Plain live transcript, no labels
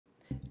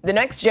The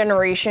next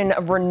generation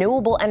of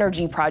renewable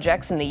energy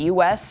projects in the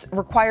U.S.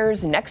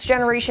 requires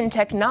next-generation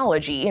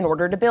technology in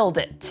order to build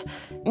it.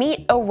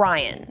 Meet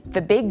Orion,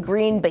 the big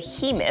green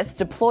behemoth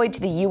deployed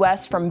to the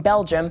U.S. from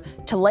Belgium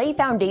to lay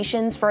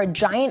foundations for a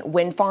giant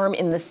wind farm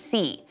in the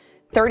sea,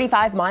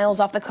 35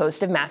 miles off the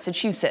coast of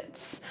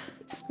Massachusetts.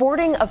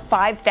 Sporting a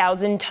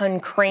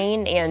 5,000-ton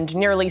crane and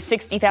nearly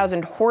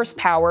 60,000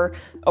 horsepower,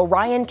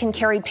 Orion can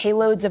carry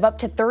payloads of up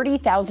to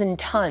 30,000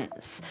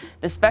 tons.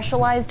 The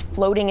specialized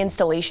floating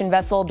installation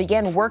vessel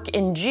began work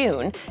in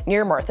June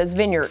near Martha's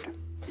Vineyard.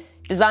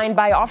 Designed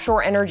by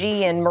offshore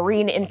energy and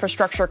marine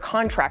infrastructure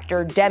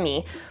contractor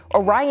DEME,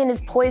 Orion is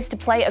poised to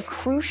play a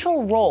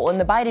crucial role in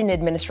the Biden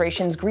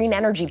administration's green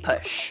energy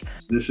push.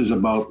 This is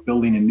about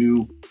building a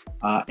new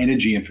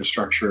energy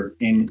infrastructure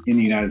in the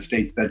United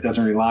States that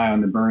doesn't rely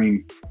on the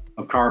burning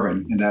of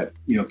carbon and that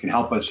can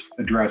help us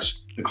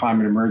address the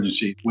climate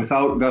emergency.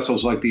 Without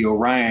vessels like the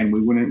Orion,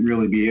 we wouldn't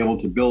really be able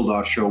to build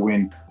offshore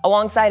wind.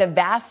 Alongside a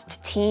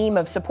vast team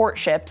of support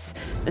ships,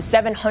 the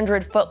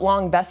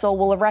 700-foot-long vessel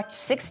will erect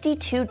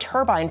 62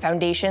 turbine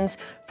foundations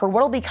for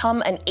what will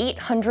become an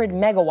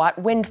 800-megawatt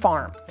wind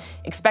farm,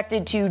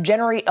 expected to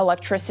generate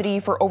electricity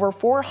for over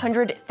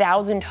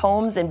 400,000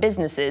 homes and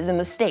businesses in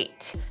the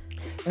state.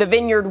 The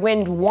Vineyard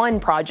Wind 1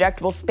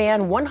 project will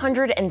span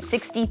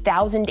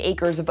 160,000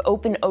 acres of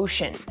open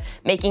ocean,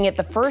 making it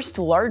the first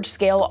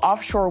large-scale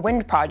offshore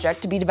wind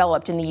project to be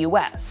developed in the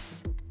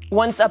U.S.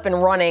 Once up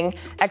and running,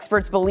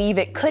 experts believe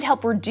it could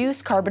help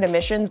reduce carbon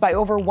emissions by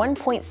over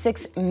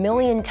 1.6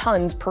 million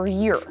tons per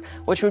year,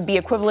 which would be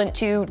equivalent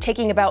to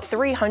taking about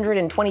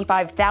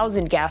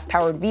 325,000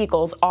 gas-powered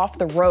vehicles off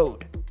the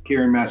road.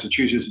 Here in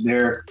Massachusetts,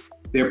 they're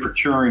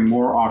procuring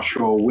more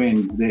offshore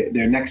wind.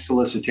 Their next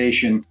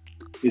solicitation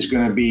is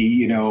going to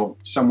be,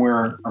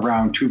 somewhere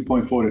around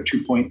 2.4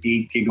 to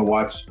 2.8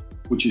 gigawatts,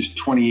 which is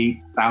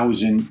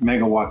 28,000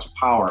 megawatts of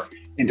power.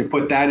 And to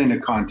put that into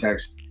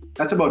context,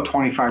 that's about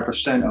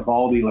 25% of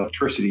all the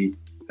electricity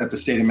that the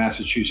state of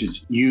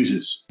Massachusetts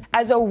uses.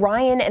 As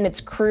Orion and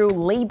its crew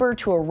labor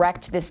to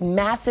erect this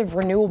massive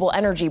renewable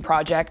energy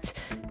project,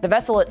 the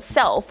vessel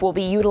itself will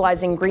be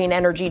utilizing green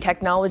energy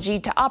technology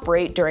to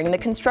operate during the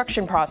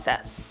construction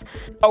process.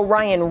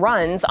 Orion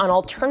runs on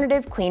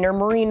alternative, cleaner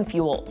marine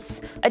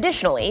fuels.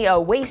 Additionally, a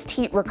waste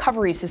heat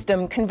recovery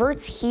system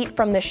converts heat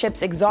from the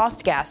ship's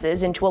exhaust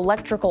gases into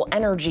electrical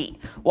energy,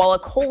 while a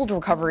cold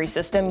recovery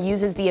system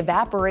uses the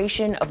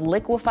evaporation of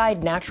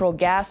liquefied natural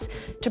gas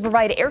to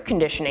provide air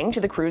conditioning to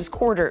the crew's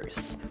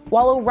quarters.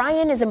 While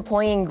Orion is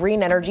employing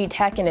green energy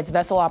tech in its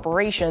vessel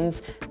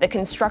operations, the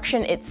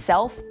construction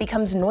itself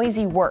becomes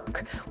noisy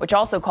work, which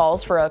also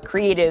calls for a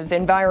creative,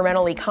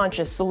 environmentally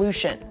conscious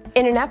solution.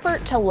 In an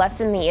effort to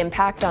lessen the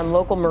impact on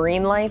local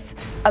marine life,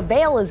 a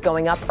veil is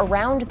going up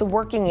around the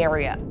working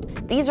area.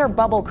 These are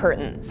bubble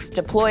curtains,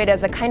 deployed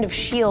as a kind of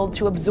shield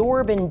to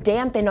absorb and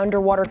dampen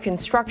underwater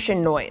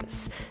construction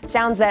noise,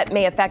 sounds that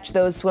may affect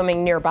those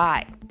swimming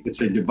nearby.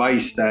 It's a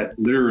device that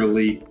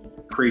literally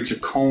creates a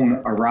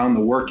cone around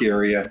the work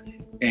area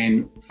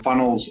and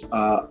funnels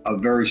a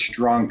very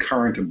strong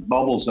current of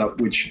bubbles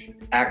up, which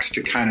acts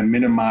to kind of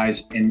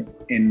minimize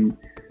and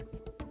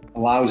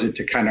allows it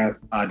to kind of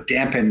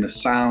dampen the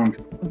sound.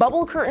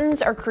 Bubble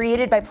curtains are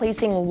created by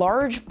placing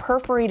large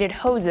perforated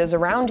hoses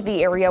around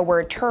the area where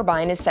a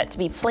turbine is set to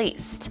be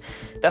placed.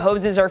 The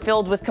hoses are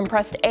filled with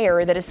compressed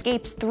air that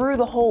escapes through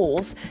the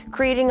holes,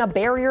 creating a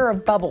barrier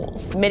of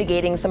bubbles,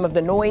 mitigating some of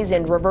the noise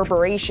and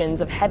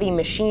reverberations of heavy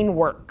machine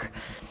work.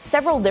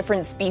 Several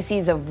different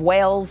species of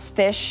whales,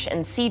 fish,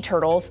 and sea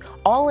turtles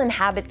all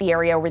inhabit the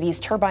area where these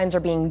turbines are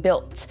being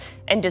built,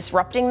 and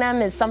disrupting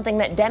them is something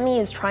that DEME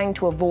is trying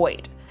to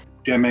avoid.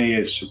 DEME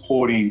is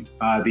supporting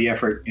the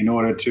effort in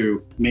order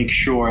to make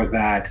sure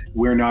that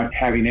we're not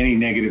having any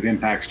negative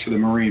impacts to the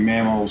marine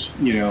mammals,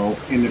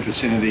 in the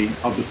vicinity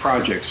of the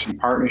projects. In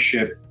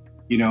partnership,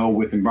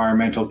 with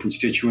environmental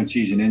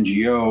constituencies and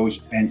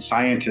NGOs and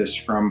scientists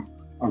from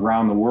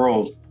around the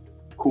world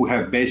who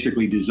have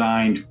basically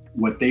designed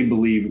what they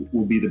believe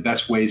will be the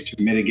best ways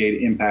to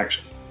mitigate impacts.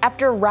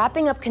 After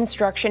wrapping up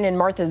construction in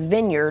Martha's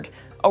Vineyard,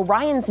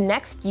 Orion's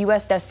next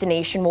U.S.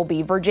 destination will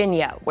be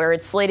Virginia, where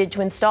it's slated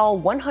to install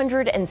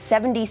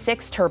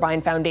 176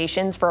 turbine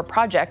foundations for a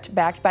project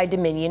backed by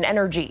Dominion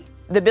Energy.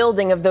 The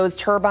building of those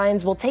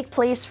turbines will take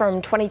place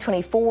from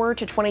 2024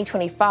 to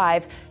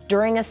 2025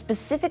 during a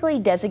specifically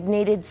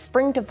designated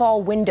spring to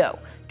fall window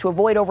to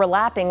avoid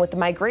overlapping with the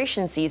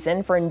migration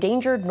season for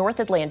endangered North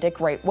Atlantic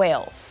right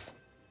whales.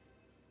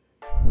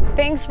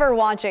 Thanks for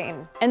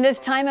watching. In this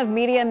time of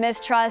media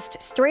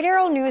mistrust, Straight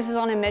Arrow News is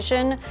on a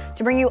mission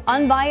to bring you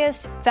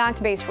unbiased,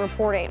 fact-based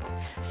reporting.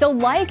 So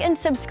like and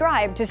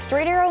subscribe to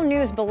Straight Arrow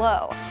News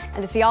below.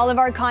 And to see all of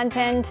our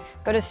content,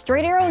 go to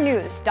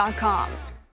straightarrownews.com.